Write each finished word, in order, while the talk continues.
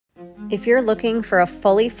If you're looking for a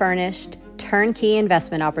fully furnished, turnkey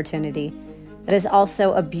investment opportunity that is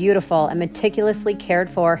also a beautiful and meticulously cared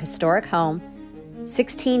for historic home,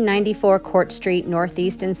 1694 Court Street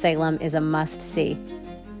Northeast in Salem is a must-see.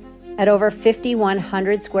 At over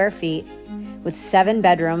 5,100 square feet, with 7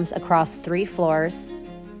 bedrooms across 3 floors,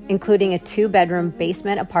 including a 2-bedroom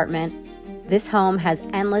basement apartment, this home has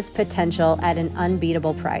endless potential at an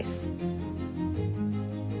unbeatable price.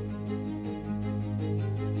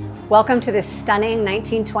 Welcome to this stunning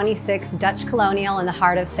 1926 Dutch colonial in the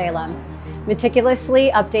heart of Salem,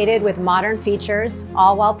 meticulously updated with modern features,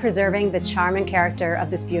 all while preserving the charm and character of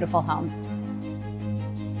this beautiful home.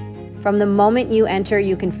 From the moment you enter,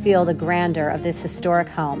 you can feel the grandeur of this historic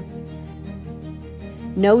home.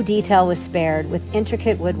 No detail was spared, with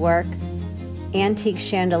intricate woodwork, antique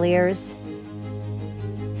chandeliers,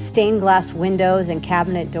 stained glass windows and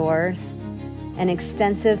cabinet doors, and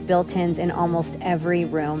extensive built-ins in almost every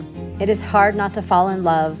room. It is hard not to fall in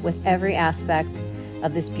love with every aspect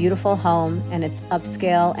of this beautiful home and its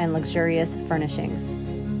upscale and luxurious furnishings.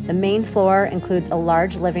 The main floor includes a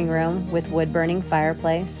large living room with wood-burning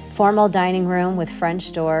fireplace, formal dining room with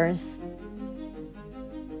French doors,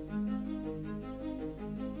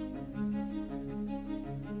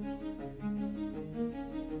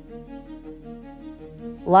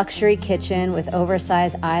 luxury kitchen with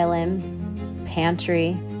oversized island,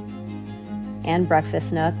 pantry, and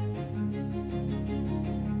breakfast nook,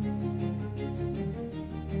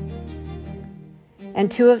 and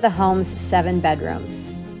 2 of the home's 7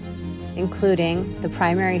 bedrooms, including the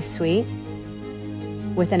primary suite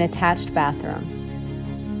with an attached bathroom.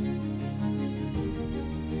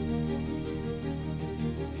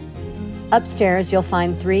 Upstairs, you'll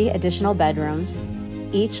find 3 additional bedrooms,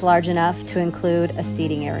 each large enough to include a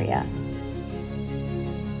seating area.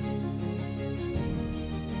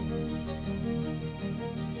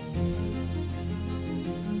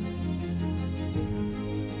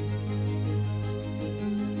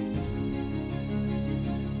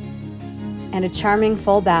 And a charming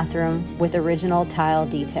full bathroom with original tile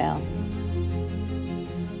detail.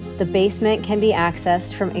 The basement can be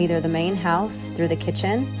accessed from either the main house through the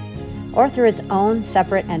kitchen or through its own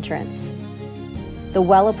separate entrance. The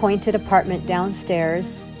well-appointed apartment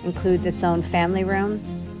downstairs includes its own family room,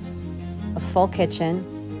 a full kitchen,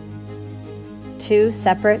 2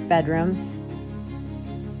 separate bedrooms,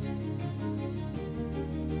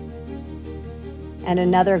 and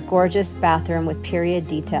another gorgeous bathroom with period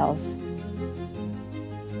details.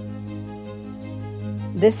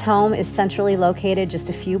 This home is centrally located just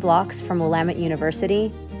a few blocks from Willamette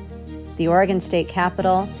University, the Oregon State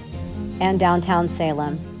Capitol, and downtown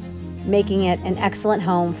Salem, making it an excellent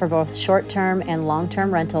home for both short-term and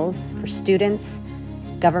long-term rentals for students,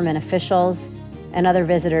 government officials, and other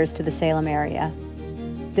visitors to the Salem area.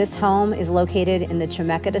 This home is located in the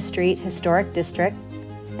Chemeketa Street Historic District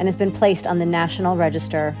and has been placed on the National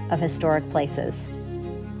Register of Historic Places.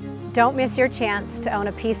 Don't miss your chance to own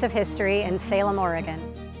a piece of history in Salem, Oregon.